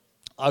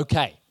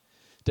Okay.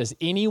 Does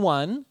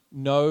anyone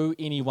know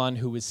anyone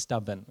who is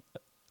stubborn?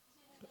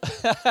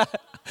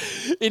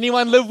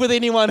 Anyone live with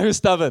anyone who's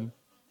stubborn?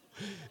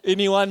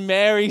 Anyone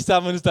marry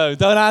someone who's stubborn?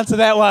 Don't answer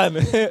that one.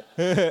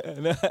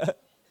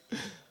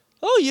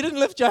 Oh, you didn't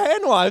lift your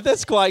hand, wife.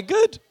 That's quite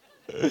good.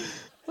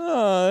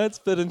 Oh, that's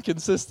a bit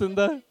inconsistent,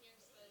 though.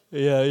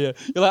 Yeah. You're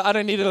like, I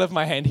don't need to lift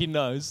my hand. He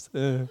knows.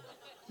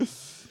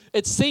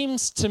 It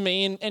seems to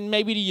me, and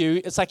maybe to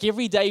you, it's like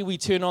every day we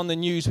turn on the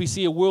news, we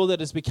see a world that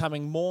is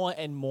becoming more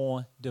and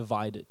more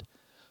divided,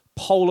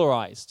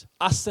 polarized,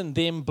 us and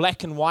them,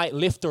 black and white,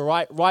 left or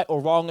right, right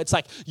or wrong. It's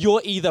like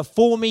you're either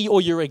for me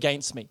or you're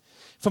against me.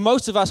 For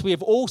most of us, we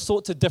have all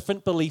sorts of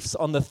different beliefs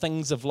on the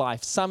things of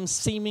life, some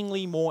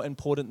seemingly more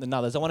important than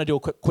others. I want to do a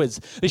quick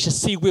quiz. Let's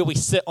just see where we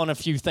sit on a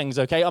few things,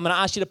 okay? I'm going to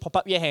ask you to pop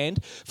up your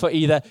hand for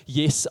either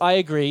yes, I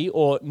agree,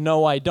 or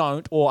no, I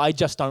don't, or I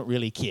just don't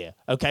really care,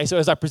 okay? So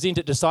as I present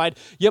it, decide,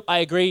 yep, I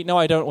agree, no,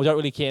 I don't, or don't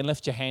really care, and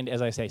lift your hand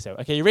as I say so.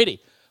 Okay, you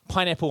ready?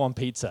 Pineapple on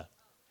pizza.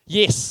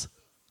 Yes.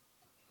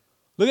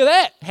 Look at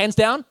that. Hands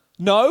down.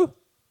 No.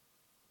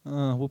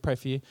 We'll pray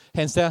for you.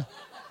 Hands down.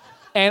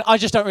 And I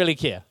just don't really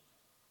care.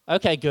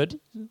 Okay, good.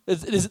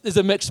 There's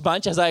a mixed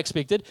bunch, as I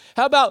expected.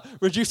 How about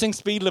reducing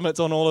speed limits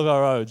on all of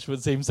our roads, which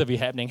seems to be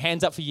happening?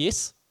 Hands up for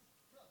yes.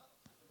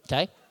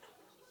 Okay.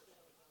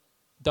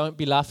 Don't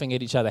be laughing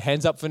at each other.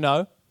 Hands up for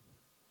no.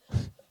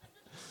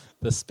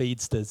 The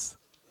speedsters.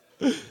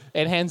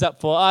 And hands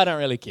up for I don't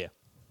really care.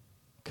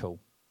 Cool.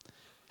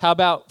 How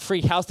about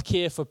free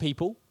healthcare for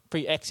people?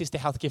 Free access to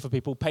healthcare for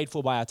people paid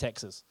for by our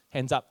taxes.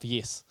 Hands up for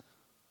yes.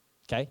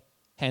 Okay.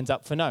 Hands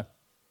up for no.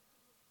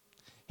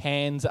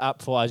 Hands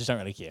up for I just don't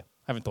really care. I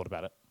haven't thought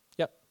about it.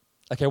 Yep.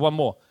 Okay, one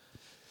more.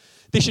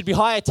 There should be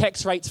higher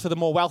tax rates for the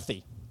more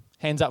wealthy.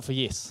 Hands up for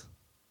yes.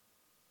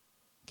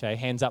 Okay,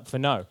 hands up for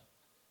no.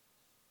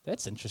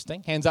 That's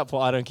interesting. Hands up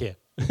for I don't care.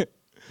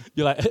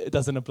 You're like, it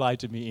doesn't apply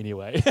to me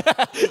anyway.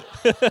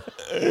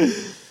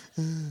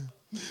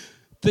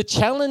 The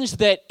challenge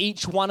that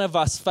each one of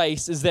us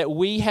face is that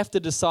we have to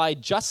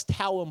decide just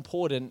how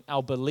important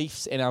our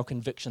beliefs and our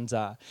convictions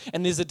are.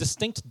 And there's a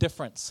distinct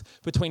difference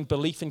between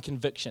belief and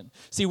conviction.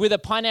 See, whether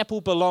pineapple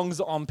belongs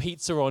on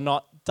pizza or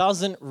not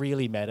doesn't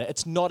really matter.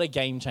 It's not a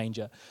game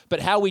changer.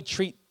 But how we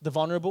treat the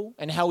vulnerable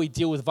and how we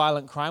deal with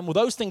violent crime, well,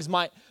 those things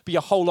might be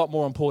a whole lot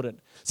more important.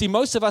 See,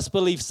 most of us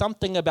believe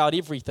something about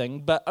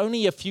everything, but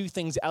only a few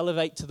things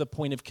elevate to the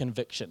point of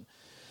conviction.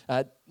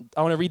 I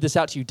want to read this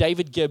out to you.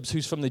 David Gibbs,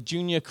 who's from the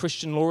Junior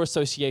Christian Law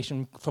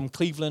Association from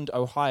Cleveland,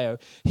 Ohio,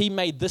 he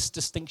made this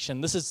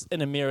distinction. This is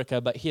in America,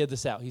 but hear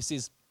this out. He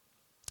says,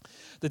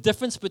 the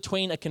difference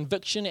between a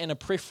conviction and a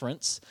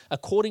preference,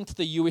 according to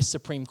the U.S.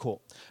 Supreme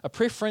Court. A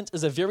preference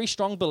is a very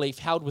strong belief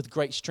held with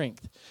great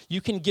strength.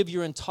 You can give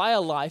your entire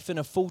life in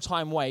a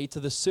full-time way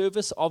to the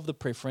service of the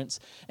preference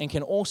and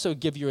can also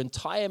give your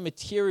entire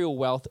material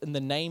wealth in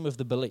the name of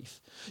the belief.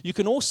 You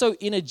can also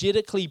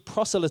energetically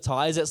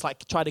proselytize, it's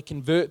like try to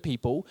convert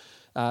people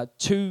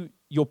to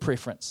your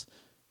preference.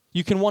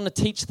 You can want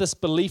to teach this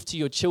belief to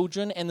your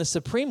children, and the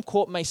Supreme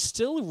Court may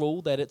still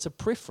rule that it's a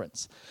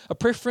preference. A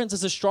preference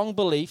is a strong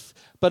belief,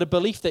 but a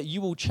belief that you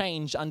will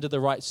change under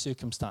the right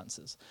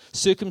circumstances.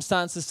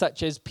 Circumstances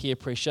such as peer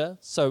pressure.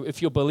 So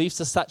if your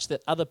beliefs are such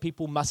that other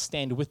people must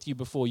stand with you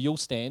before you'll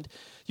stand,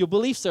 your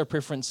beliefs are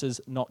preferences,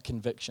 not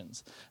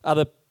convictions.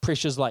 Other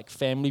pressures like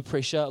family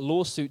pressure,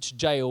 lawsuits,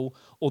 jail,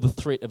 or the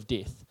threat of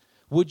death.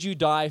 Would you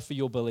die for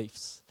your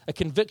beliefs? A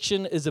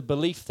conviction is a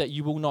belief that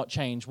you will not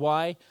change.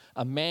 Why?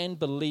 A man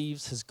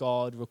believes his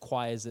God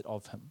requires it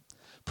of him.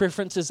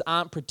 Preferences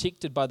aren't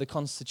protected by the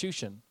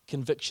Constitution.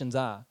 Convictions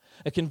are.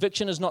 A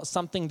conviction is not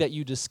something that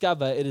you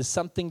discover. It is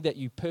something that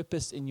you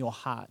purpose in your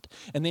heart.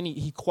 And then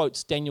he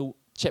quotes Daniel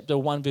chapter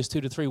 1, verse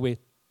 2 to 3, where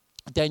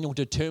Daniel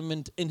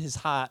determined in his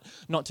heart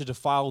not to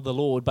defile the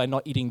Lord by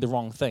not eating the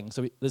wrong thing.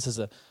 So this is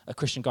a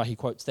Christian guy. He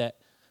quotes that.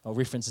 Or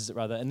references it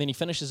rather, and then he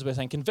finishes by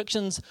saying,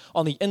 convictions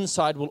on the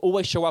inside will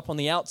always show up on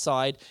the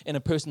outside in a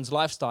person's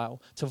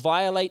lifestyle. To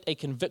violate a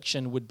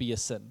conviction would be a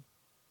sin.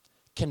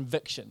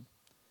 Conviction,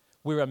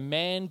 where a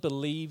man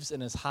believes in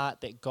his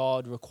heart that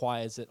God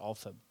requires it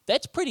of him.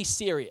 That's pretty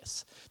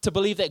serious, to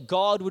believe that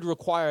God would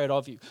require it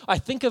of you. I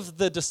think of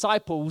the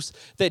disciples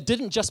that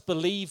didn't just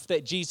believe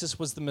that Jesus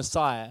was the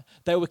Messiah,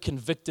 they were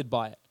convicted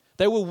by it.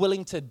 They were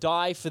willing to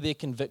die for their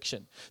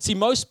conviction. See,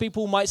 most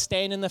people might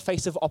stand in the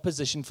face of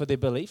opposition for their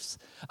beliefs.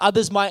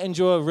 Others might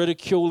endure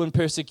ridicule and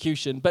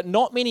persecution, but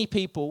not many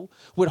people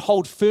would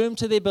hold firm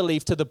to their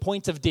belief to the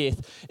point of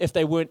death if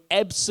they weren't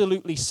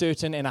absolutely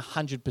certain and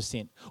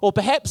 100%. Or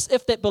perhaps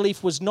if that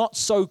belief was not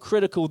so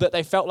critical that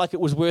they felt like it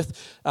was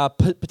worth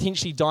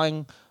potentially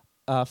dying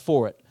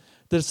for it.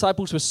 The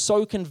disciples were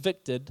so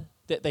convicted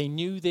that they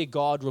knew their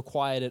God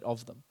required it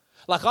of them.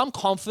 Like, I'm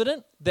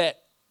confident that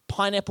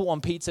pineapple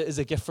on pizza is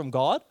a gift from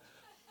God,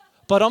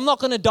 but I'm not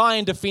going to die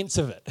in defense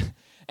of it.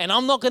 And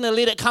I'm not going to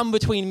let it come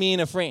between me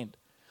and a friend.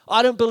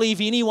 I don't believe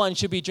anyone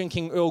should be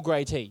drinking Earl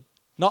Grey tea.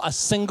 Not a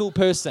single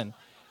person.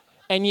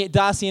 And yet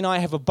Darcy and I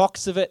have a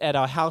box of it at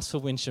our house for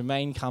when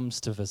Shemaine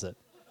comes to visit.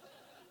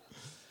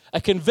 A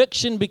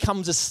conviction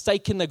becomes a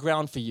stake in the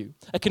ground for you.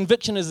 A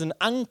conviction is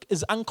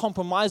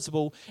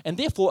uncompromisable, and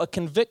therefore a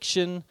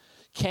conviction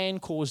can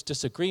cause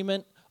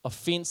disagreement,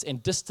 offense,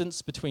 and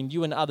distance between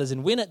you and others.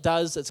 And when it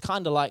does, it's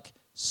kind of like,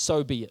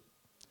 so be it.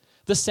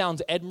 This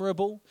sounds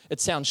admirable,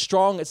 it sounds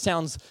strong, it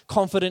sounds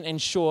confident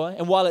and sure.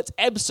 And while it's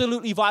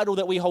absolutely vital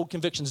that we hold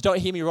convictions, don't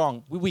hear me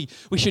wrong, we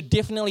should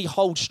definitely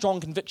hold strong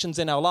convictions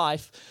in our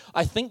life.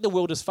 I think the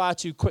world is far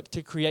too quick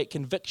to create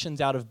convictions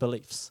out of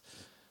beliefs.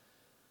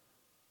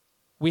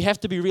 We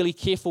have to be really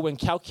careful and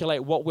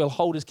calculate what we'll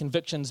hold as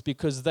convictions,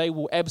 because they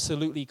will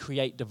absolutely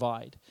create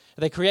divide.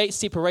 They create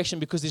separation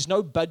because there's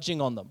no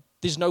budging on them.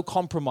 There's no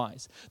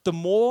compromise. The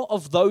more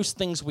of those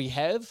things we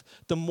have,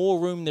 the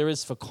more room there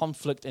is for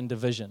conflict and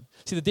division.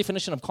 See, the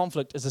definition of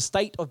conflict is a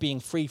state of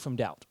being free from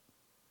doubt.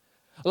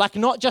 Like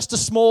not just a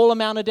small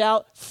amount of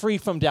doubt, free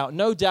from doubt.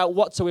 No doubt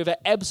whatsoever,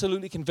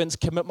 absolutely convinced,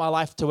 commit my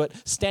life to it,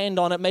 stand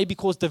on it, maybe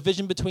cause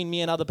division between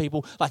me and other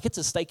people. Like it's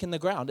a stake in the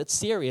ground. It's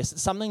serious.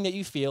 It's something that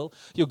you feel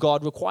your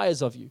God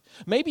requires of you.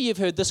 Maybe you've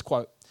heard this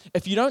quote: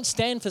 if you don't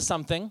stand for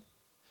something,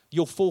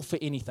 you'll fall for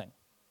anything.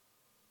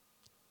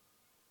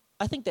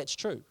 I think that's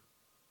true.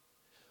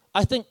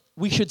 I think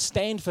we should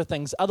stand for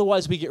things.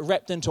 Otherwise, we get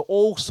wrapped into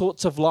all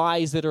sorts of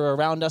lies that are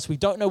around us. We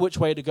don't know which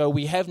way to go.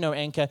 We have no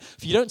anchor.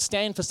 If you don't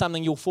stand for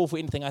something, you'll fall for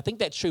anything. I think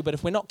that's true. But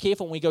if we're not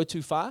careful and we go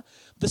too far,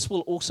 this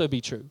will also be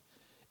true.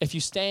 If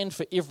you stand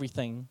for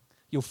everything,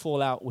 you'll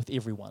fall out with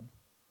everyone.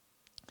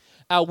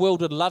 Our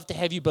world would love to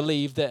have you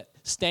believe that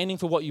standing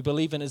for what you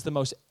believe in is the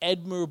most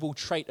admirable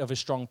trait of a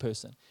strong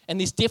person. And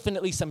there's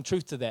definitely some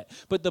truth to that.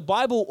 But the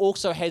Bible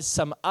also has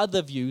some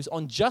other views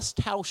on just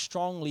how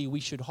strongly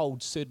we should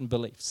hold certain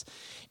beliefs.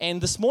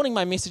 And this morning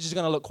my message is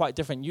going to look quite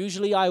different.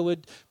 Usually I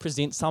would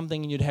present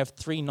something and you'd have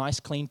 3 nice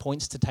clean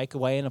points to take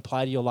away and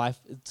apply to your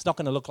life. It's not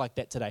going to look like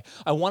that today.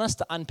 I want us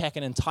to unpack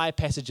an entire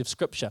passage of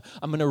Scripture.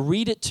 I'm going to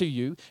read it to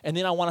you, and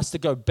then I want us to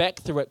go back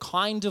through it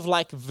kind of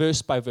like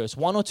verse by verse,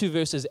 1 or 2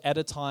 verses at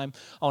a time.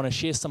 I want to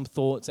share some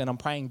thoughts, and I'm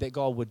praying that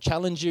God would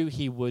challenge you,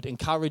 He would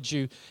encourage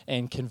you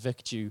and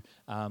convict you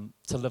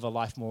to live a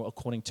life more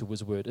according to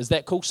His word. Is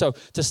that cool? So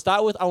to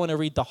start with, I want to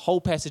read the whole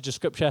passage of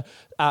Scripture.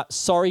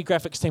 Sorry,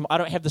 graphics team, I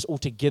don't have this all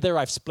together.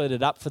 I've split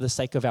it up for the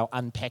sake of our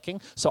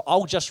unpacking. So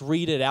I'll just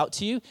read it out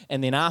to you,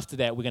 and then after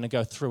that, we're going to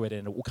go through it,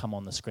 and it will come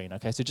on the screen.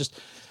 Okay, so just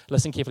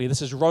listen carefully.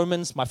 This is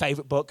Romans, my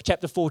favorite book,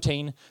 chapter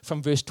 14,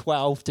 from verse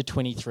 12 to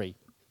 23.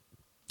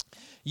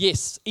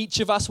 Yes, each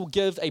of us will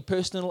give a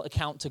personal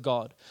account to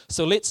God.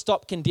 So let's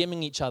stop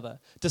condemning each other.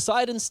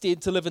 Decide instead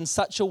to live in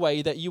such a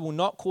way that you will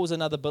not cause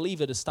another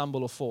believer to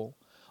stumble or fall.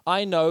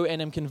 I know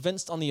and am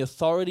convinced on the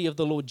authority of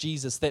the Lord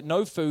Jesus that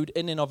no food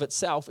in and of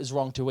itself is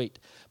wrong to eat.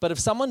 But if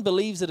someone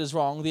believes it is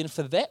wrong, then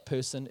for that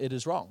person it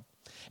is wrong.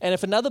 And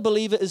if another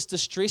believer is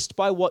distressed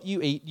by what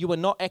you eat, you are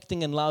not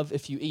acting in love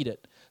if you eat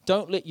it.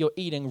 Don't let your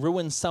eating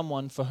ruin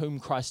someone for whom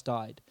Christ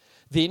died.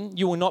 Then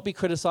you will not be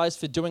criticized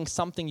for doing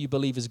something you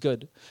believe is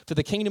good. For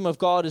the kingdom of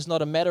God is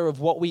not a matter of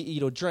what we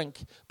eat or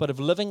drink, but of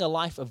living a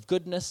life of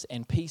goodness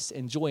and peace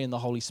and joy in the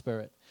Holy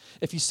Spirit.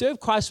 If you serve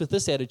Christ with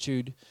this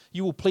attitude,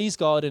 you will please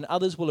God and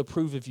others will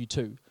approve of you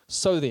too.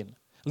 So then,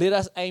 let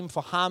us aim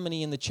for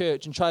harmony in the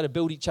church and try to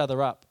build each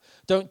other up.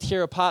 Don't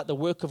tear apart the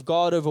work of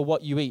God over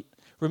what you eat.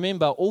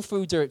 Remember, all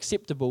foods are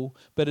acceptable,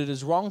 but it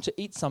is wrong to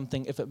eat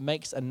something if it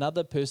makes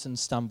another person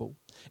stumble.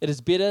 It is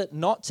better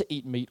not to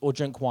eat meat or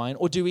drink wine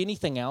or do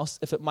anything else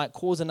if it might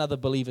cause another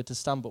believer to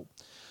stumble.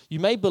 You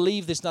may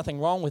believe there's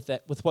nothing wrong with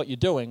what you're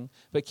doing,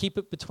 but keep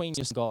it between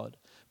you and God.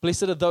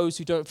 Blessed are those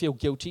who don't feel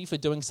guilty for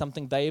doing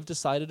something they have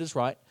decided is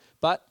right.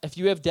 But if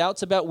you have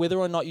doubts about whether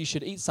or not you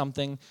should eat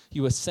something,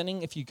 you are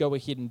sinning if you go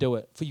ahead and do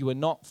it, for you are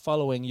not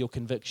following your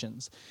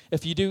convictions.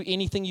 If you do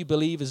anything you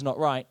believe is not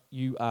right,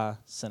 you are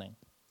sinning.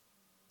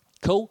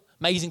 Cool?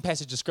 Amazing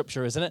passage of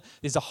Scripture, isn't it?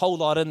 There's a whole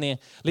lot in there.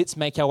 Let's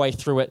make our way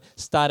through it,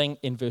 starting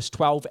in verse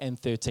 12 and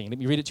 13. Let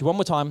me read it to you one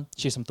more time,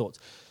 share some thoughts.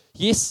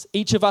 Yes,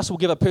 each of us will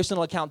give a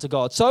personal account to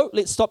God. So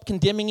let's stop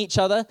condemning each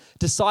other.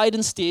 Decide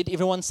instead,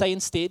 everyone say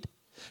instead.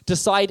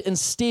 Decide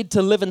instead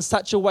to live in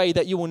such a way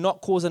that you will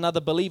not cause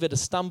another believer to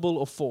stumble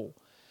or fall.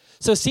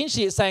 So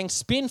essentially it's saying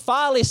spend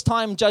far less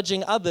time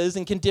judging others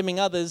and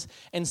condemning others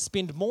and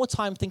spend more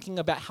time thinking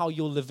about how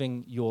you're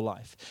living your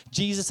life.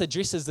 Jesus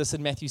addresses this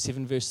in Matthew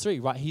 7 verse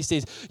 3, right? He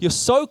says, you're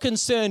so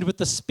concerned with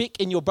the speck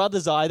in your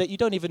brother's eye that you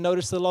don't even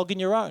notice the log in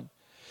your own.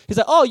 He's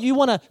like, oh, you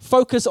want to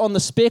focus on the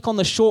speck, on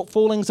the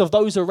shortfallings of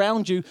those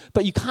around you,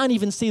 but you can't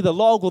even see the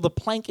log or the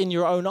plank in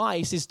your own eye.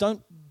 He says,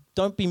 don't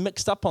be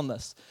mixed up on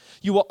this.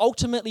 You are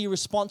ultimately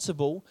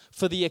responsible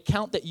for the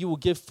account that you will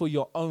give for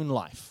your own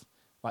life.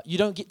 Right? You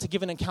don't get to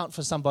give an account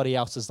for somebody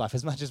else's life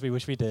as much as we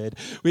wish we did.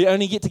 We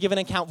only get to give an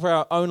account for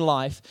our own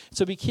life.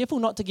 So be careful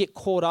not to get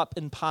caught up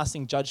in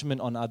passing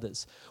judgment on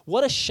others.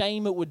 What a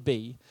shame it would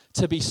be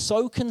to be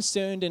so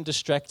concerned and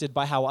distracted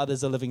by how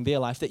others are living their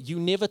life that you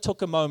never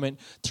took a moment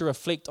to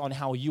reflect on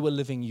how you are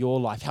living your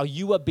life, how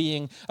you are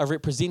being a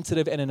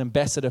representative and an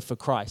ambassador for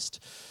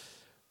Christ.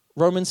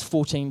 Romans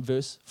 14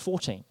 verse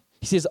 14.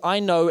 He says, I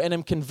know and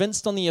am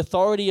convinced on the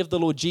authority of the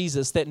Lord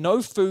Jesus that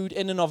no food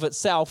in and of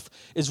itself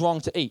is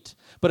wrong to eat.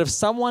 But if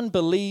someone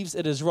believes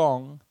it is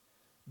wrong,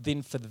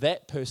 then for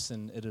that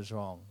person it is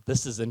wrong.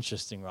 This is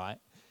interesting, right?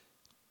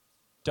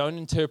 Don't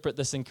interpret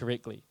this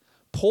incorrectly.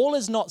 Paul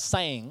is not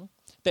saying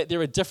that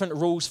there are different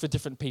rules for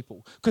different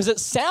people, because it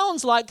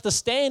sounds like the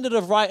standard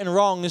of right and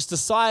wrong is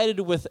decided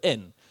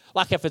within.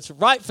 Like if it's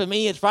right for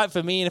me, it's right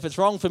for me, and if it's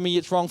wrong for me,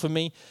 it's wrong for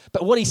me.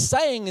 But what he's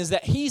saying is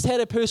that he's had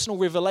a personal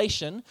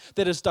revelation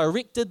that has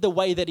directed the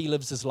way that he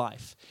lives his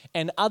life,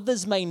 and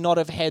others may not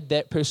have had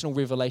that personal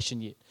revelation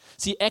yet.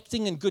 See,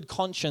 acting in good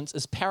conscience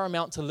is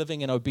paramount to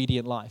living an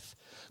obedient life.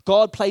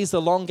 God plays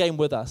the long game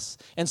with us,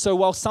 and so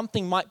while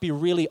something might be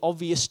really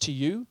obvious to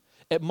you,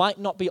 it might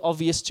not be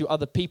obvious to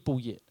other people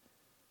yet.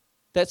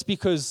 That's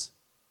because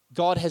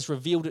God has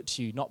revealed it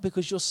to you, not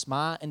because you're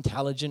smart,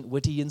 intelligent,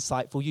 witty,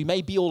 insightful. You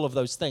may be all of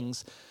those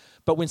things,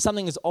 but when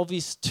something is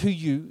obvious to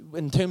you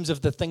in terms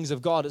of the things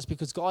of God, it's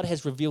because God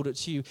has revealed it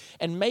to you.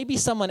 And maybe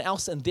someone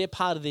else in their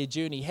part of their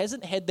journey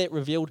hasn't had that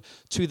revealed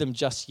to them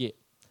just yet.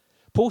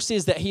 Paul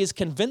says that he is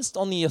convinced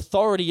on the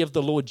authority of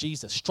the Lord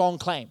Jesus. Strong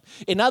claim.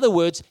 In other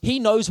words, he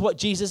knows what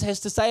Jesus has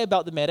to say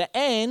about the matter,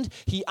 and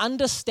he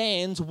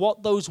understands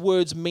what those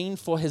words mean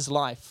for his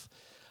life.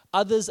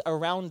 Others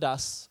around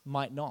us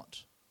might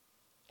not,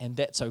 and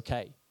that's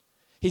okay.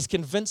 He's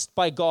convinced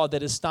by God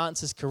that his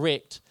stance is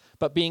correct,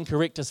 but being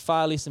correct is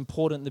far less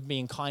important than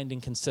being kind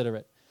and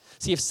considerate.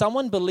 See, if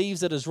someone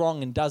believes it is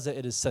wrong and does it,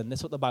 it is sin.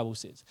 That's what the Bible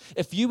says.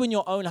 If you in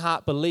your own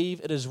heart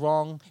believe it is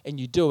wrong and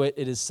you do it,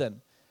 it is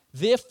sin.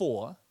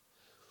 Therefore,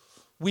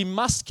 we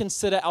must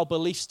consider our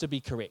beliefs to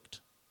be correct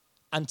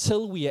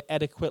until we are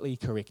adequately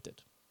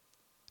corrected.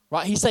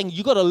 Right? He's saying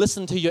you've got to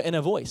listen to your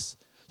inner voice.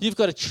 You've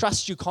got to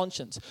trust your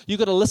conscience. You've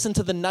got to listen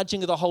to the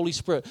nudging of the Holy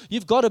Spirit.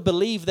 You've got to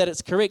believe that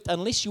it's correct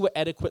unless you were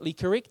adequately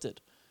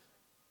corrected.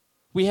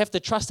 We have to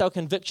trust our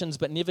convictions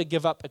but never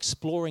give up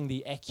exploring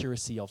the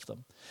accuracy of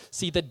them.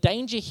 See, the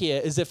danger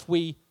here is if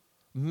we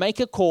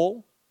make a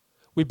call,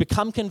 we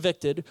become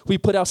convicted, we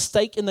put our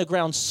stake in the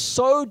ground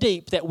so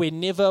deep that we're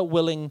never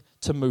willing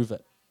to move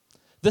it.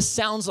 This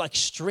sounds like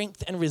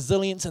strength and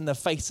resilience in the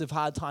face of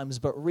hard times,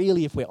 but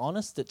really, if we're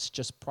honest, it's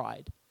just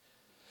pride.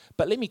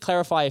 But let me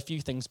clarify a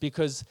few things,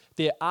 because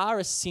there are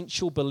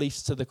essential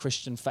beliefs to the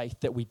Christian faith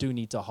that we do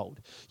need to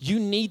hold. You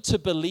need to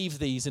believe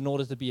these in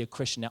order to be a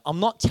Christian. Now, I'm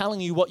not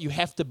telling you what you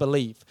have to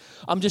believe.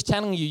 I'm just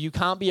telling you, you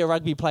can't be a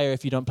rugby player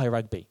if you don't play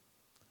rugby,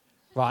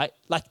 right?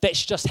 Like,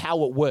 that's just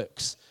how it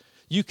works.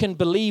 You can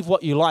believe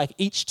what you like,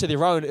 each to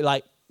their own,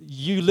 like,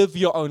 you live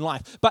your own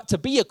life. But to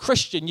be a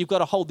Christian, you've got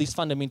to hold these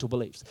fundamental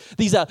beliefs.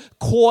 These are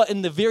core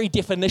in the very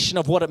definition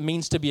of what it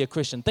means to be a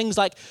Christian. Things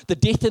like the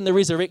death and the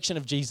resurrection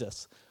of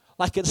Jesus.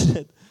 Like, it's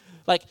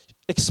like,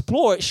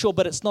 explore it, sure,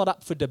 but it's not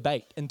up for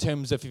debate in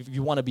terms of if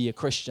you want to be a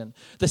Christian.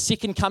 The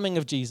second coming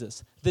of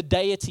Jesus, the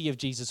deity of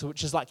Jesus,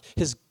 which is like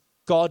his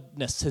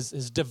godness,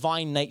 his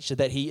divine nature,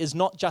 that he is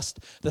not just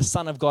the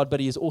Son of God,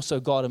 but he is also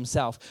God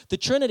himself. The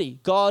Trinity,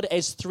 God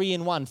as three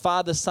in one,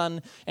 Father,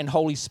 Son, and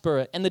Holy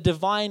Spirit, and the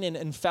divine and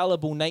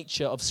infallible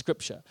nature of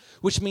Scripture,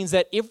 which means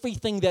that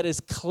everything that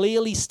is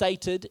clearly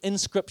stated in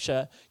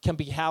Scripture can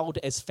be held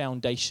as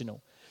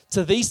foundational.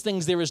 To these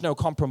things, there is no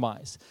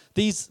compromise.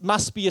 These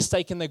must be a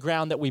stake in the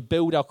ground that we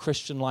build our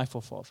Christian life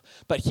off of.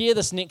 But hear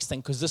this next thing,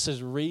 because this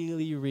is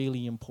really,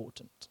 really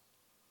important.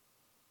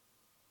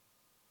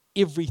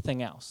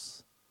 Everything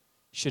else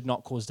should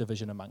not cause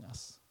division among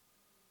us.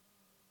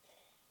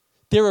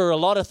 There are a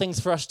lot of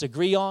things for us to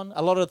agree on,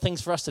 a lot of things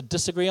for us to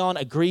disagree on,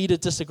 agree to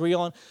disagree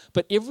on,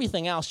 but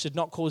everything else should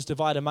not cause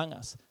divide among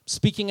us.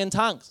 Speaking in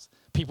tongues.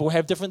 People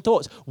have different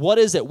thoughts. What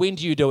is it? When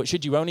do you do it?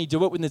 Should you only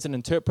do it when there's an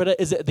interpreter?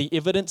 Is it the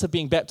evidence of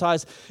being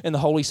baptized in the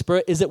Holy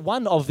Spirit? Is it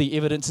one of the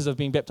evidences of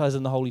being baptized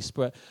in the Holy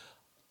Spirit?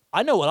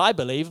 I know what I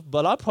believe,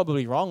 but I'm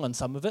probably wrong on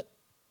some of it.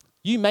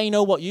 You may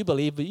know what you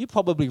believe, but you're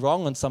probably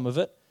wrong on some of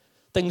it.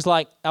 Things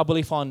like our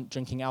belief on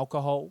drinking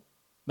alcohol,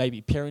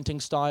 maybe parenting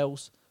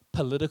styles,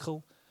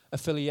 political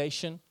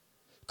affiliation.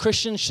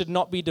 Christians should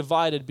not be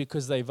divided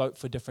because they vote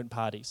for different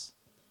parties.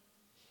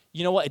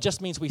 You know what? It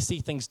just means we see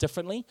things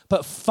differently.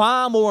 But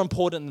far more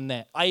important than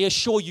that, I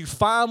assure you,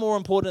 far more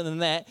important than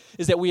that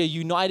is that we are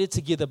united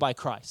together by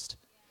Christ.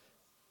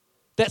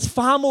 That's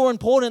far more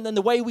important than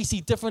the way we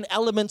see different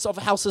elements of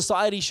how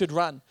society should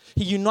run.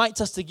 He unites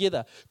us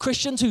together.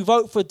 Christians who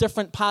vote for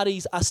different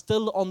parties are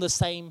still on the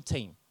same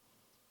team.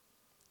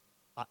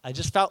 I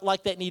just felt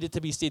like that needed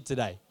to be said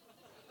today.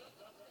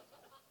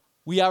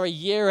 We are a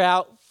year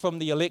out from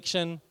the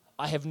election.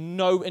 I have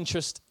no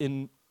interest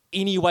in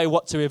any way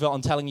whatsoever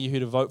on telling you who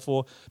to vote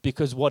for,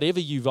 because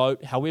whatever you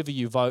vote, however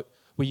you vote,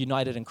 we're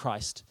united in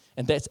Christ.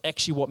 And that's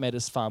actually what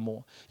matters far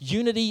more.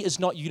 Unity is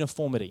not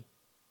uniformity.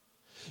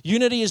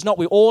 Unity is not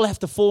we all have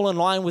to fall in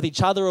line with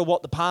each other or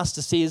what the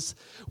pastor says.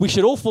 We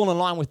should all fall in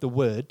line with the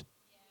word.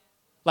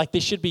 Like,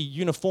 there should be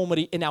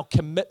uniformity in our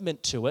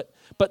commitment to it.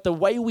 But the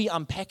way we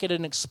unpack it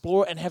and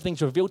explore it and have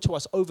things revealed to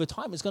us over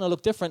time is going to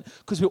look different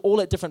because we're all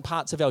at different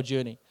parts of our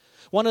journey.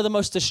 One of the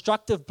most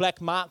destructive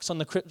black marks on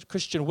the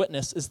Christian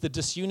witness is the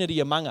disunity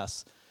among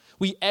us.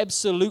 We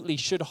absolutely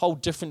should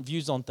hold different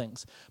views on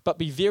things, but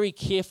be very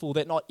careful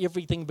that not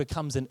everything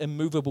becomes an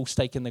immovable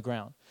stake in the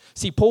ground.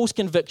 See, Paul's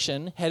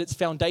conviction had its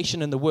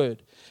foundation in the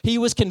Word. He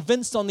was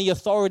convinced on the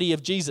authority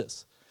of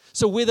Jesus.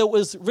 So whether it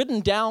was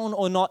written down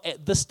or not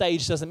at this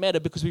stage doesn't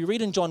matter, because we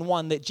read in John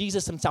 1 that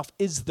Jesus himself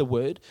is the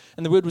Word,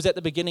 and the Word was at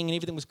the beginning, and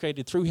everything was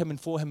created through him and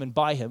for him and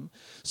by him.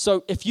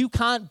 So if you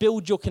can't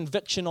build your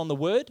conviction on the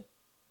Word,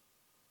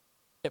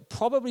 it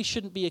probably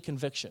shouldn't be a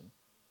conviction.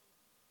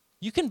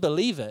 You can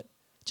believe it.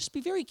 Just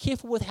be very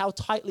careful with how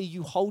tightly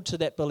you hold to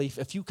that belief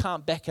if you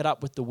can't back it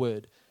up with the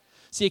Word.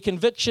 See, a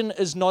conviction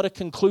is not a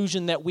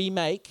conclusion that we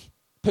make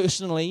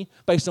personally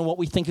based on what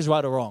we think is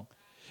right or wrong.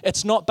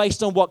 It's not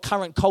based on what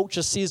current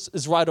culture says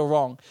is right or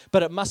wrong,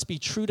 but it must be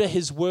true to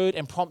His Word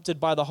and prompted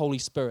by the Holy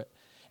Spirit.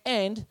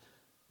 And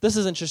this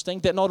is interesting,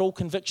 that not all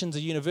convictions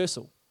are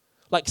universal.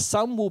 Like,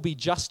 some will be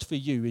just for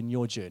you in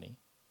your journey.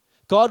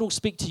 God will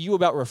speak to you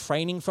about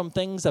refraining from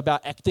things,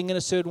 about acting in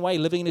a certain way,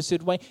 living in a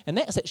certain way, and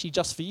that's actually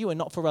just for you and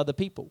not for other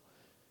people.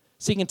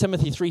 2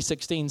 Timothy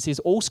 3:16 says,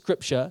 all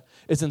Scripture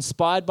is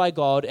inspired by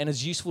God and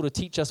is useful to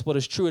teach us what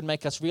is true and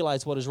make us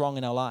realize what is wrong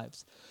in our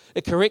lives.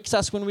 It corrects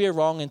us when we are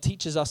wrong and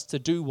teaches us to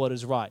do what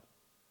is right.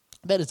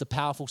 That is a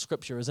powerful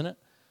Scripture, isn't it?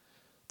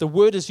 The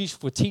Word is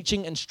useful for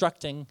teaching,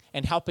 instructing,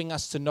 and helping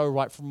us to know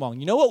right from wrong.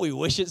 You know what we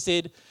wish it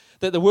said?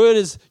 That the Word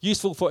is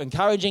useful for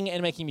encouraging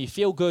and making me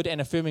feel good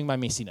and affirming my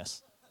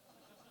messiness.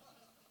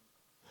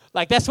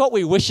 Like, that's what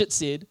we wish it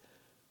said.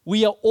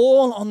 We are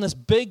all on this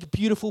big,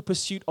 beautiful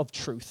pursuit of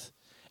truth,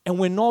 and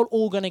we're not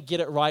all going to get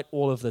it right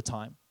all of the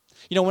time.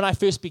 You know, when I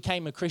first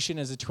became a Christian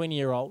as a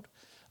 20-year-old,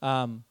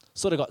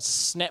 sort of got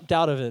snapped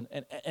out of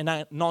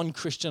a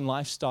non-Christian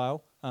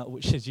lifestyle,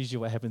 which is usually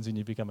what happens when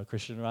you become a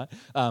Christian, right?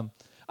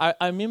 I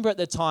remember at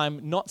the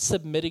time not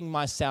submitting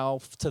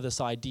myself to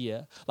this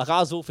idea. Like, I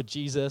was all for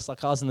Jesus,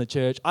 like I was in the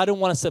church. I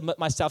didn't want to submit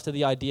myself to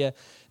the idea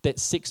that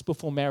sex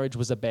before marriage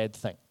was a bad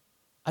thing.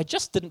 I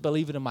just didn't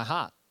believe it in my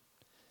heart.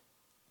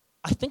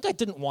 I think I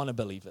didn't want to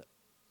believe it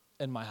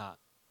in my heart.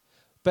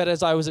 But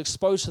as I was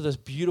exposed to this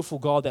beautiful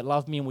God that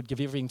loved me and would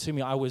give everything to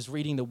me, I was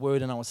reading the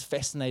Word and I was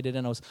fascinated,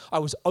 and I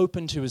was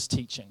open to His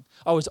teaching.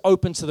 I was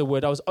open to the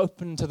Word. I was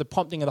open to the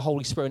prompting of the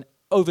Holy Spirit. And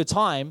over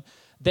time,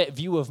 that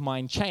view of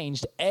mine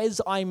changed as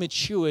I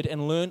matured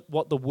and learned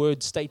what the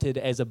Word stated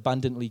as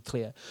abundantly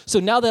clear. So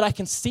now that I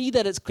can see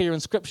that it's clear in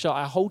Scripture,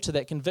 I hold to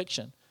that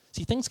conviction.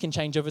 See, things can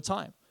change over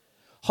time.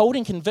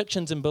 Holding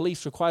convictions and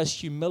beliefs requires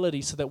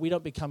humility so that we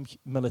don't become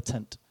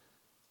militant.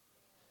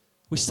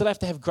 We still have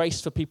to have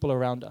grace for people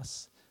around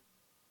us.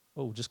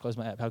 Oh, just close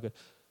my app. How good.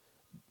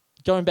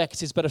 Going back, it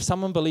says, but if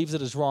someone believes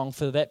it is wrong,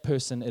 for that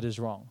person it is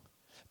wrong.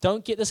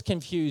 Don't get this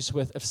confused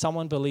with if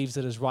someone believes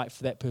it is right,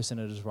 for that person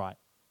it is right.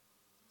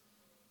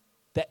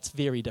 That's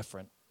very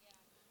different.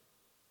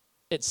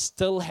 It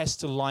still has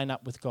to line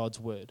up with God's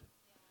Word.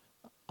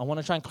 I want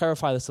to try and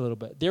clarify this a little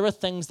bit. There are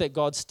things that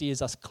God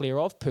steers us clear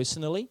of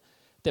personally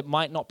that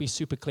might not be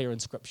super clear in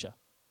Scripture.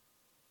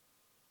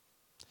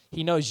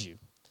 He knows you.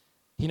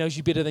 He knows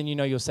you better than you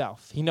know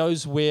yourself. He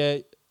knows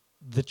where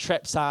the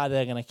traps are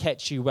that are going to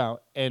catch you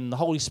out. And the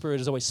Holy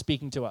Spirit is always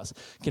speaking to us,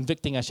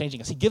 convicting us,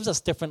 changing us. He gives us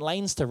different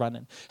lanes to run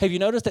in. Have you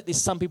noticed that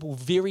there's some people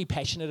very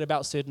passionate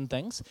about certain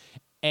things,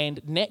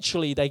 and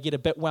naturally they get a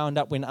bit wound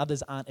up when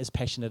others aren't as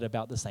passionate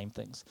about the same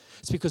things?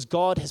 It's because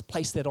God has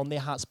placed that on their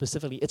heart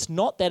specifically. It's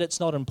not that it's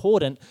not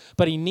important,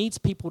 but He needs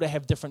people to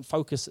have different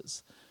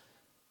focuses.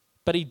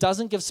 But He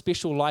doesn't give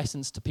special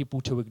license to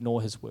people to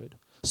ignore His Word.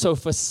 So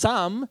for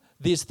some,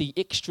 there's the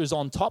extras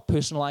on top,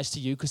 personalized to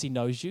you because He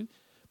knows you.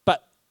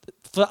 But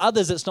for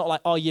others, it's not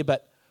like, oh yeah,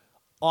 but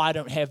I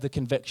don't have the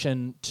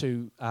conviction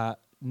to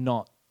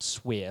not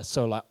swear,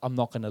 so like I'm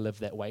not going to live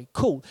that way.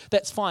 Cool,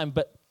 that's fine,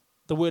 but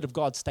the Word of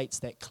God states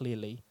that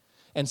clearly.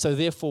 And so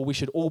therefore, we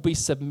should all be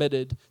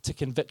submitted to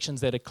convictions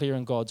that are clear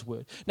in God's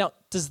Word. Now,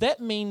 does that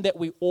mean that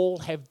we all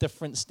have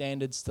different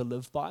standards to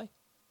live by?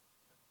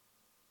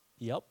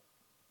 Yep.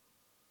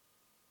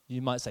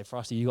 You might say,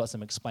 Frosty, you got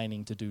some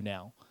explaining to do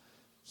now.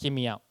 Hear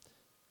me out.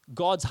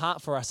 God's heart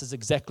for us is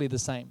exactly the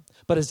same,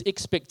 but His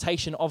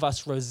expectation of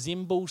us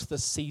resembles the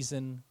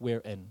season we're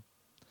in.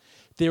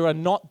 There are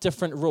not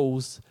different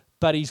rules,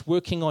 but He's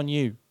working on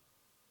you,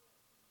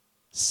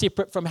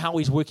 separate from how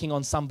He's working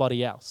on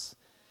somebody else.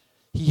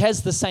 He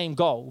has the same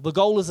goal. The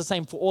goal is the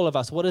same for all of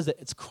us. What is it?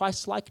 It's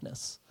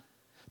Christ-likeness,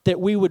 that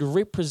we would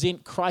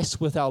represent Christ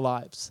with our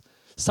lives.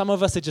 Some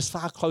of us are just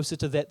far closer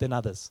to that than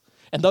others.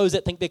 And those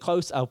that think they're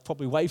close are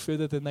probably way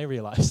further than they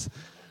realize.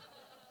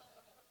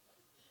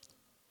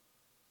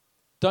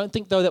 Don't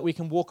think, though, that we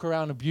can walk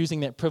around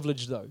abusing that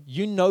privilege, though.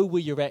 You know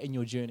where you're at in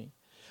your journey.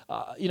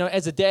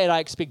 As a dad, I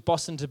expect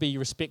Boston to be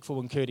respectful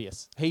and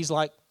courteous. He's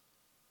like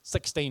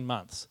 16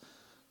 months.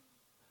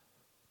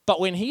 But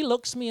when he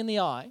looks me in the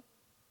eye,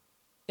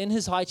 in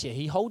his high chair,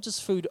 he holds his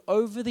food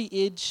over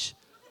the edge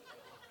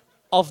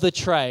of the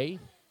tray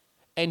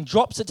and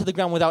drops it to the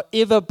ground without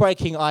ever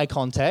breaking eye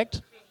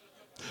contact.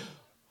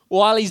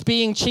 While he's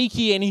being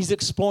cheeky and he's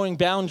exploring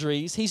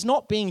boundaries, he's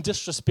not being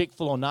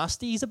disrespectful or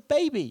nasty. He's a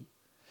baby.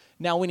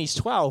 Now, when he's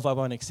 12, I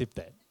won't accept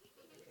that.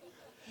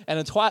 And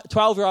a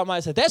 12-year-old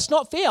might say, that's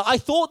not fair. I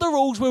thought the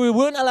rules were we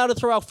weren't allowed to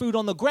throw our food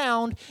on the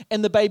ground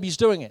and the baby's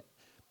doing it.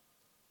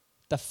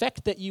 The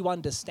fact that you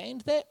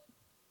understand that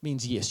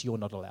means, yes, you're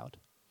not allowed.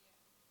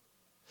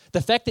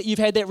 The fact that you've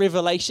had that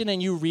revelation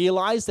and you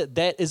realize that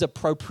that is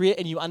appropriate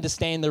and you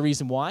understand the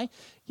reason why,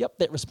 yep,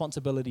 that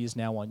responsibility is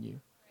now on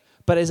you.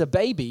 But as a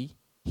baby,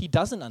 he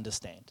doesn't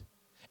understand.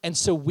 And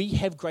so we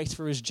have grace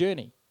for his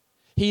journey.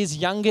 He is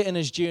younger in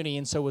his journey,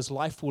 and so his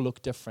life will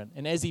look different.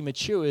 And as he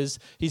matures,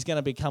 he's going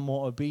to become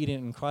more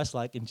obedient and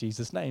Christ-like in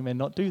Jesus' name and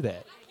not do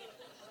that.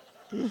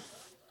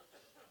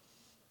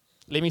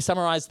 Let me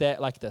summarize that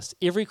like this.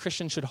 Every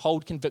Christian should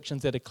hold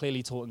convictions that are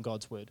clearly taught in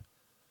God's word.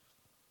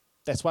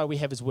 That's why we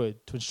have his word,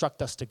 to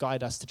instruct us, to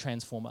guide us, to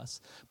transform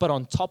us. But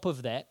on top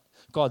of that,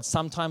 God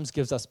sometimes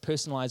gives us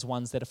personalized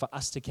ones that are for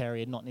us to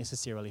carry and not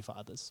necessarily for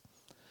others.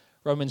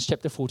 Romans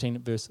chapter 14,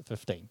 verse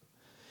 15.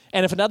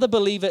 And if another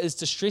believer is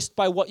distressed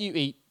by what you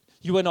eat,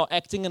 you are not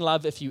acting in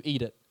love if you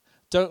eat it.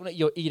 Don't let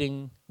your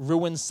eating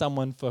ruin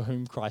someone for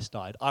whom Christ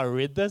died. I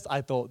read this,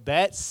 I thought,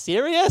 that's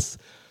serious?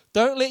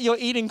 Don't let your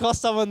eating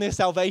cost someone their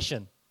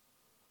salvation.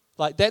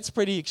 Like, that's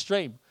pretty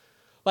extreme.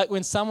 Like,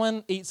 when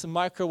someone eats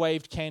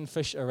microwaved canned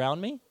fish around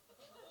me,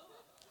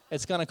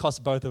 it's going to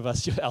cost both of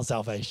us our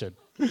salvation.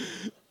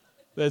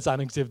 That's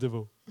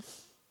unacceptable.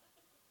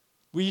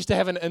 We used to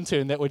have an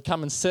intern that would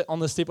come and sit on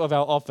the step of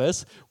our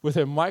office with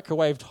her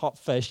microwaved hot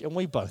fish, and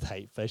we both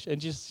hate fish,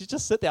 and you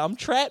just sit there. I'm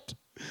trapped.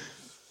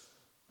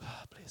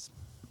 Bless.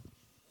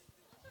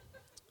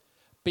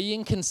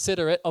 Being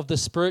considerate of the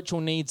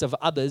spiritual needs of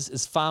others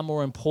is far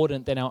more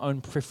important than our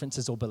own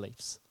preferences or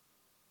beliefs.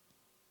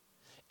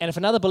 And if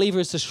another believer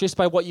is distressed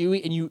by what you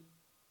eat and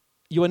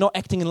you are not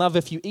acting in love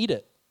if you eat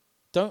it,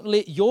 don't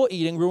let your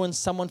eating ruin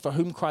someone for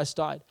whom Christ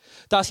died.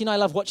 Darcy and I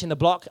love watching The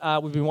Block.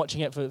 We've been watching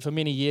it for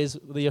many years.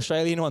 The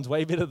Australian one's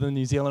way better than the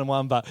New Zealand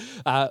one, but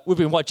we've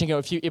been watching it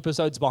a few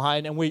episodes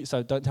behind,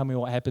 so don't tell me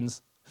what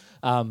happens.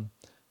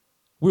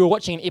 We were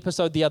watching an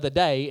episode the other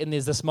day, and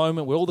there's this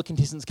moment where all the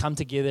contestants come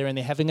together and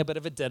they're having a bit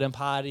of a dinner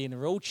party, and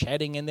they're all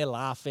chatting and they're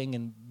laughing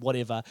and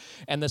whatever.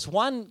 And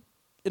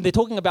they're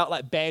talking about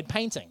like bad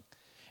painting.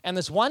 And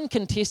this one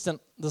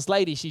contestant, this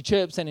lady, she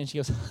chirps in and she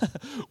goes,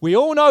 we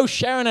all know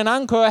Sharon and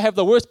Ankur have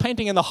the worst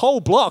painting in the whole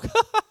block.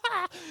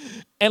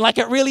 And like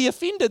it really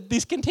offended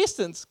these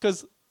contestants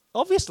because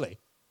obviously,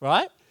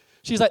 right?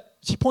 She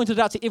pointed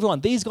it out to everyone.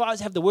 These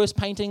guys have the worst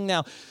painting.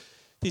 Now,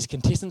 these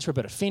contestants were a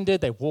bit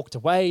offended. They walked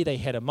away. They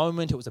had a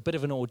moment. It was a bit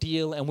of an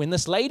ordeal. And when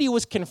this lady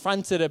was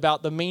confronted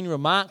about the mean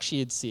remark she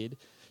had said,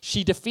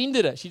 she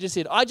defended it. She just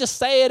said, I just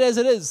say it as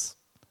it is.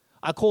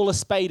 I call a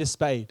spade a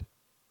spade.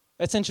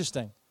 That's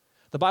interesting.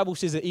 The Bible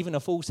says that even a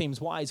fool seems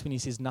wise when he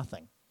says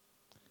nothing.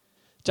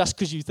 Just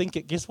because you think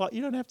it, guess what?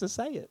 You don't have to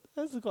say it.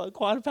 That's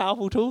quite a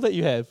powerful tool that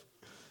you have.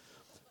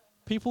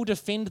 People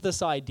defend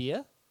this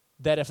idea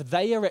that if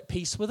they are at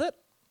peace with it,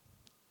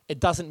 it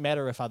doesn't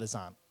matter if others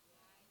aren't.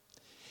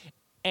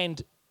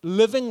 And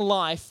living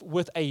life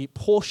with a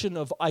portion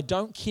of I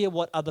don't care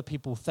what other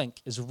people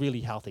think is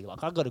really healthy.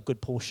 Like I've got a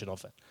good portion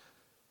of it.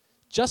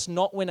 Just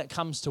not when it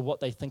comes to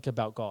what they think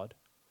about God.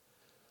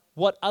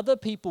 What other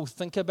people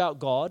think about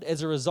God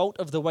as a result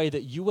of the way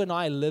that you and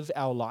I live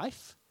our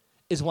life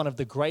is one of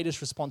the greatest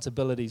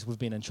responsibilities we've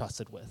been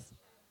entrusted with.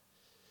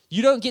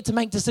 You don't get to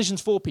make decisions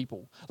for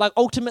people. Like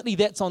ultimately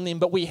that's on them,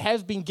 but we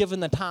have been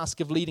given the task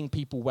of leading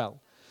people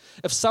well.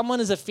 If someone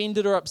is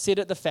offended or upset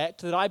at the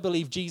fact that I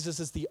believe Jesus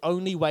is the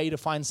only way to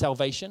find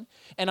salvation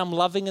and I'm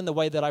loving in the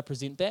way that I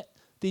present that,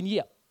 then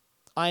yeah,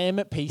 I am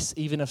at peace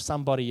even if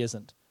somebody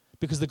isn't.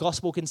 Because the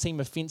gospel can seem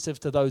offensive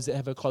to those that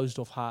have a closed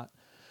off heart.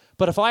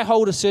 But if I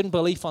hold a certain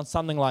belief on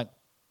something like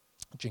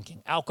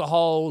drinking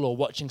alcohol or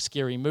watching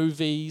scary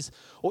movies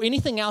or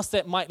anything else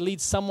that might lead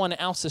someone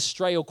else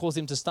astray or cause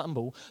them to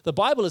stumble, the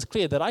Bible is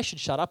clear that I should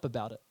shut up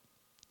about it.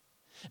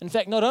 In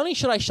fact, not only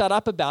should I shut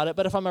up about it,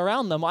 but if I'm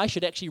around them, I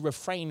should actually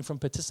refrain from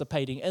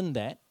participating in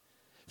that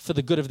for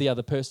the good of the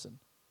other person.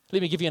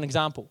 Let me give you an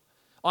example.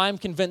 I am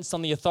convinced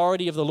on the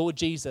authority of the Lord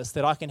Jesus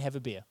that I can have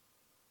a beer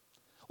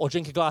or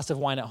drink a glass of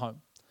wine at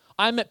home.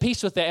 I'm at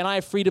peace with that and I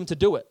have freedom to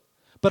do it.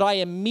 But I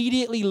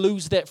immediately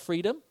lose that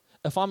freedom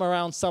if I'm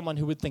around someone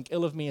who would think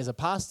ill of me as a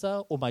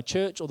pastor or my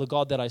church or the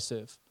God that I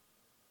serve.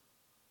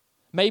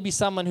 Maybe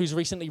someone who's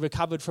recently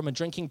recovered from a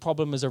drinking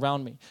problem is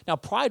around me. Now,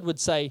 pride would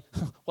say,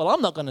 well,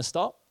 I'm not going to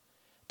stop.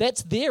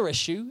 That's their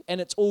issue and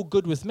it's all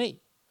good with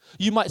me.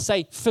 You might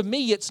say, for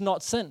me, it's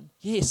not sin.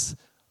 Yes,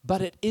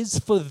 but it is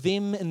for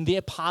them in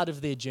their part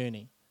of their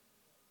journey.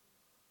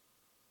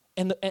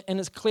 And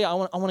it's clear, I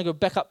want to go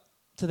back up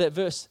to that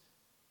verse.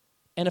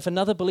 And if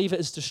another believer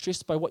is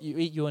distressed by what you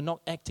eat, you are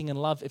not acting in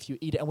love if you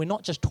eat it. And we're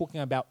not just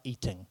talking about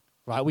eating,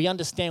 right? We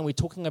understand we're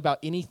talking about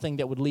anything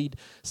that would lead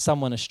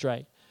someone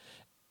astray.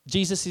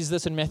 Jesus says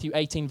this in Matthew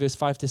 18, verse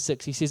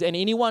 5-6. He says, and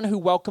anyone who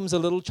welcomes a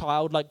little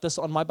child like this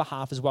on my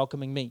behalf is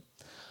welcoming me.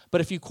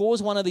 But if you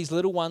cause one of these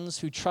little ones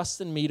who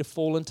trust in me to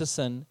fall into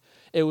sin,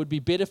 it would be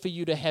better for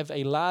you to have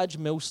a large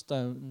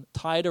millstone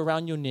tied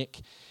around your neck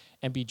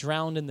and be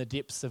drowned in the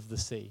depths of the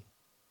sea.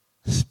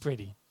 It's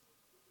pretty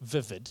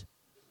vivid.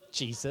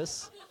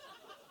 Jesus.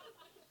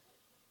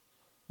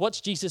 What's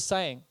Jesus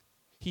saying?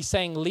 He's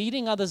saying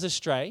leading others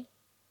astray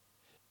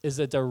is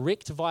a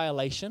direct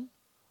violation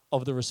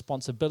of the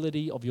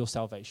responsibility of your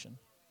salvation.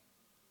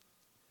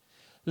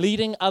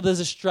 Leading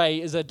others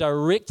astray is a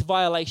direct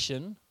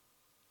violation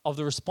of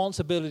the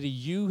responsibility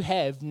you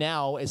have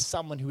now as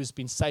someone who has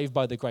been saved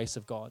by the grace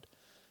of God.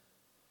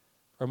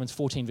 Romans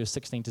 14, verse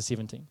 16 to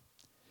 17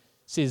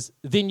 says,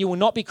 then you will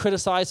not be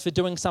criticized for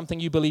doing something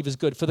you believe is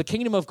good. For the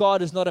kingdom of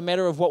God is not a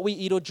matter of what we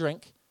eat or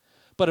drink,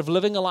 but of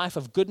living a life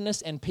of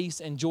goodness and peace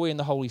and joy in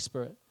the Holy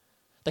Spirit.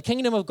 The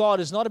kingdom of God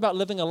is not about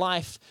living a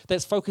life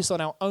that's focused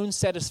on our own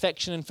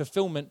satisfaction and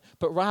fulfillment,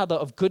 but rather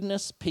of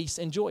goodness, peace,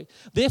 and joy.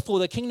 Therefore,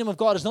 the kingdom of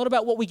God is not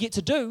about what we get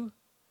to do.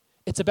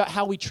 It's about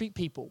how we treat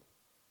people.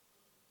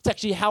 It's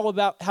actually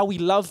about how we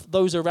love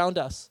those around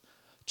us.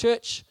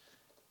 Church,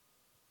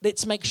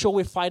 let's make sure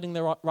we're fighting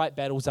the right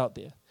battles out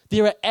there.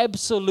 There are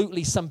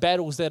absolutely some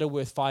battles that are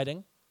worth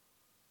fighting.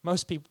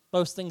 Most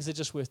things are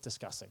just worth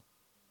discussing.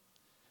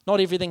 Not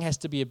everything has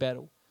to be a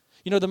battle.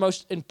 You know, the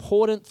most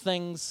important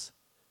things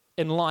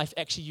in life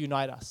actually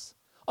unite us.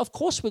 Of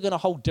course, we're going to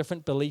hold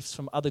different beliefs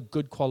from other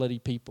good quality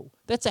people.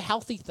 That's a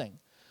healthy thing.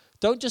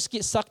 Don't just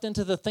get sucked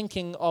into the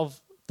thinking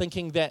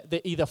that they're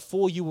either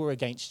for you or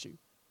against you.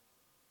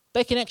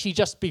 They can actually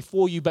just be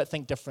for you but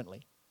think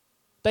differently.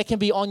 They can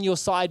be on your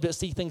side but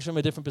see things from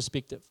a different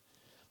perspective.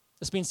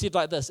 It's been said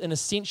like this: in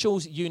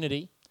essentials,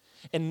 unity;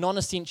 in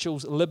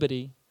non-essentials,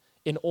 liberty;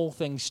 in all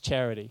things,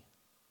 charity.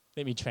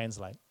 Let me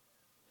translate.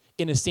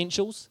 In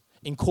essentials,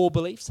 in core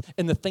beliefs,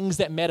 in the things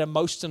that matter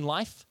most in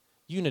life,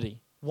 unity,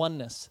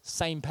 oneness,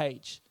 same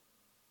page.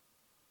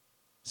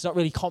 It's not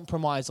really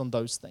compromise on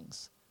those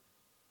things.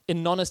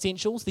 In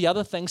non-essentials, the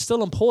other things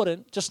still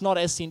important, just not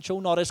as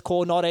essential, not as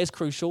core, not as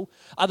crucial.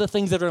 Other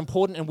things that are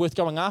important and worth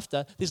going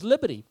after, there's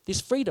liberty,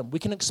 there's freedom. We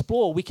can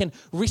explore, we can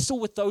wrestle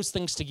with those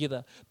things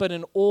together. But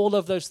in all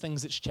of those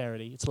things, it's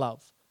charity, it's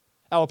love.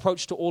 Our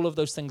approach to all of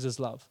those things is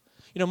love.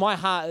 You know, my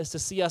heart is to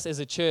see us as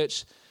a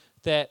church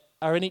that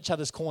are in each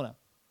other's corner,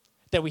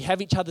 that we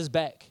have each other's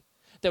back,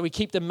 that we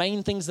keep the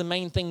main things,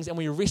 and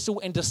we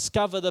wrestle and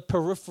discover the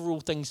peripheral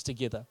things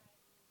together.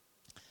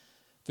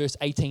 Verse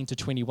 18 to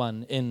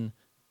 21 in,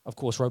 of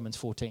course, Romans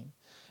 14.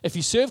 If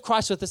you serve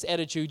Christ with this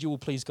attitude, you will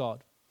please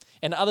God,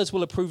 and others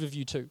will approve of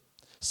you too.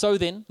 So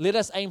then, let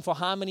us aim for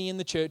harmony in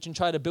the church and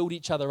try to build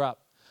each other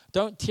up.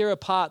 Don't tear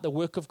apart the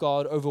work of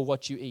God over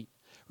what you eat.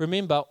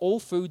 Remember, all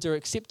foods are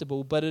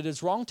acceptable, but it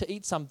is wrong to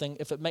eat something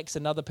if it makes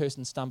another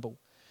person stumble.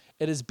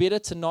 It is better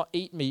to not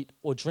eat meat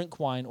or drink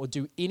wine or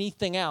do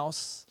anything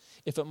else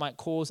if it might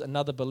cause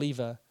another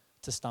believer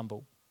to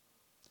stumble.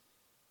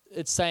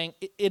 It's saying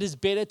it is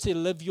better to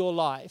live your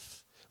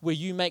life where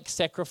you make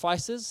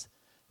sacrifices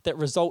that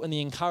result in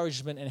the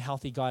encouragement and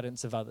healthy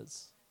guidance of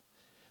others.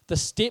 The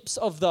steps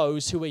of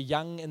those who are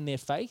young in their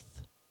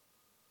faith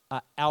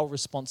are our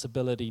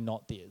responsibility,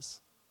 not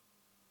theirs.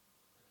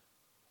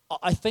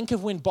 I think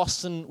of when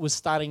Boston was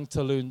starting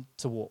to learn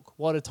to walk.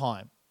 What a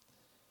time.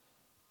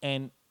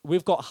 And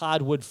we've got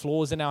hardwood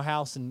floors in our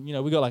house, and you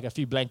know, we've got like a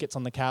few blankets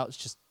on the couch,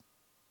 just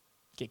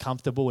get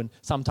comfortable, and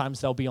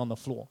sometimes they'll be on the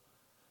floor.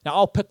 Now,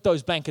 I'll pick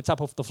those blankets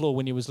up off the floor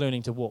when he was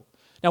learning to walk.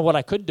 Now, what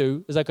I could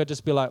do is I could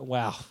just be like,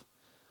 wow,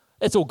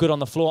 it's all good on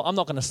the floor. I'm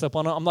not going to slip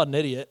on it. I'm not an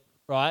idiot,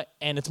 right?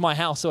 And it's my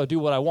house, so I do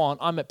what I want.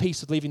 I'm at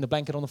peace with leaving the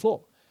blanket on the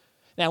floor.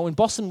 Now, when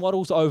Boston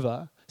waddles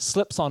over,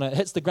 slips on it,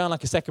 hits the ground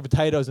like a sack of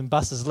potatoes and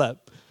busts his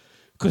lip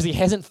because he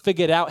hasn't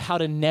figured out how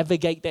to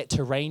navigate that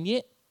terrain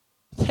yet,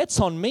 that's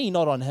on me,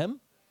 not on him.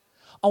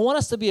 I want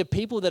us to be a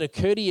people that are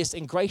courteous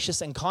and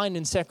gracious and kind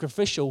and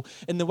sacrificial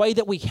in the way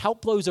that we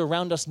help those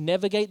around us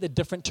navigate the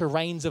different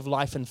terrains of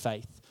life and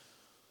faith.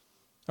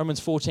 Romans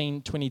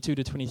 14, 22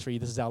 to 23.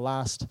 This is our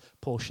last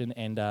portion,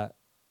 and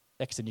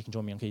Exton, you can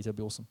join me on keys. That'd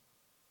be awesome.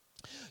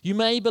 You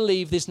may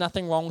believe there's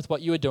nothing wrong with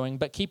what you are doing,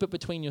 but keep it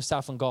between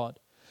yourself and God.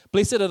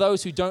 Blessed are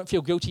those who don't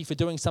feel guilty for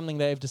doing something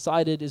they have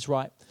decided is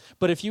right.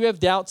 But if you have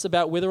doubts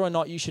about whether or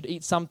not you should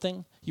eat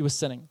something, you are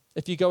sinning.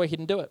 If you go ahead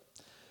and do it.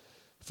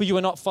 For you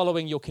are not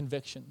following your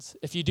convictions.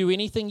 If you do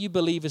anything you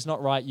believe is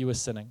not right, you are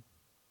sinning.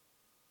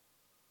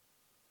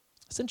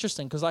 It's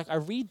interesting because I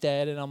read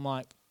that and I'm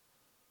like,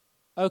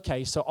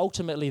 okay, so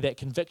ultimately that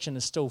conviction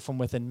is still from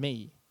within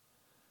me.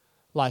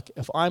 Like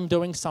if I'm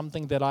doing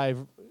something that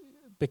I've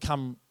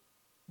become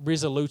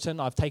resolute in,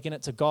 I've taken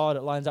it to God,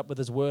 it lines up with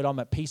His Word, I'm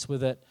at peace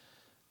with it,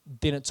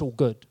 then it's all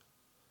good.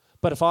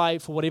 But if I,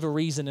 for whatever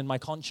reason in my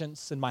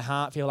conscience, in my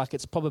heart, feel like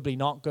it's probably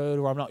not good,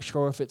 or I'm not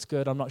sure if it's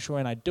good, I'm not sure,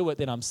 and I do it,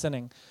 then I'm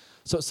sinning.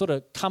 So it sort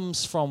of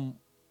comes from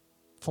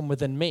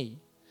within me.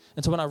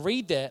 And so when I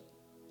read that,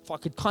 if I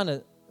could kind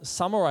of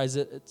summarize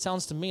it, it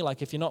sounds to me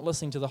like if you're not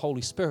listening to the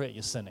Holy Spirit,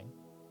 you're sinning.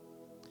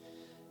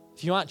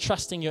 If you aren't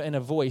trusting your inner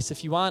voice,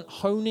 if you aren't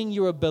honing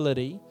your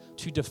ability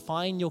to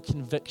define your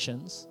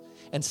convictions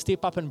and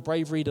step up in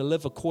bravery to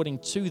live according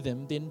to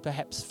them, then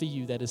perhaps for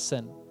you that is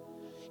sin.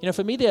 You know,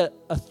 for me, there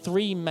are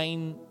three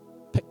main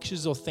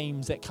pictures or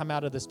themes that come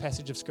out of this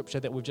passage of Scripture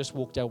that we've just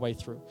walked our way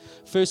through.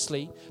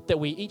 Firstly, that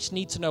we each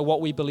need to know what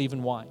we believe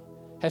and why.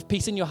 Have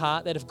peace in your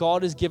heart that if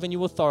God has given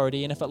you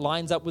authority and if it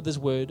lines up with His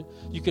word,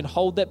 you can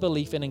hold that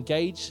belief and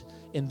engage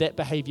in that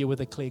behavior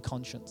with a clear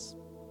conscience.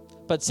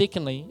 But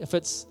secondly, if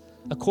it's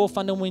a core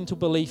fundamental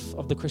belief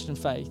of the Christian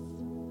faith,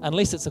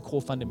 unless it's a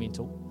core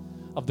fundamental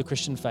of the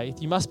Christian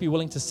faith, you must be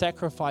willing to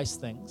sacrifice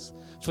things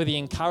for the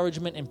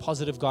encouragement and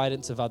positive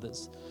guidance of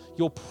others.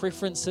 Your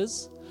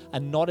preferences are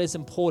not as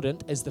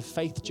important as the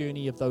faith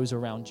journey of those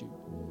around you.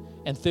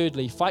 And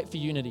thirdly, fight for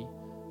unity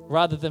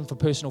rather than for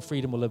personal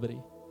freedom or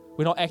liberty.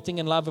 We're not acting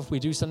in love if we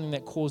do something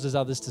that causes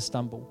others to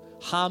stumble.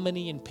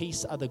 Harmony and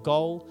peace are the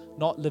goal,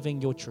 not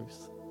living your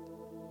truth.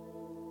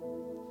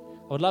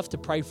 I would love to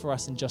pray for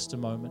us in just a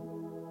moment.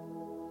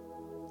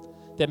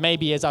 That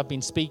maybe as I've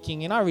been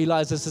speaking, and I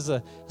realize this is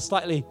a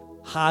slightly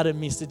harder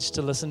message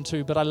to listen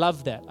to, but I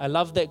love that. I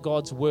love that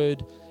God's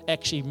word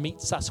actually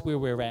meets us where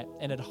we're at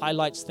and it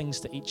highlights things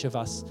to each of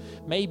us.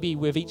 Maybe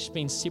we've each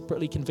been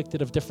separately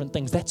convicted of different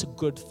things. That's a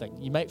good thing.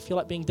 You might feel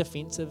like being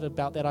defensive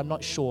about that. I'm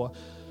not sure.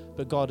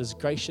 But God is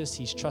gracious,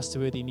 He's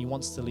trustworthy, and He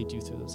wants to lead you through this.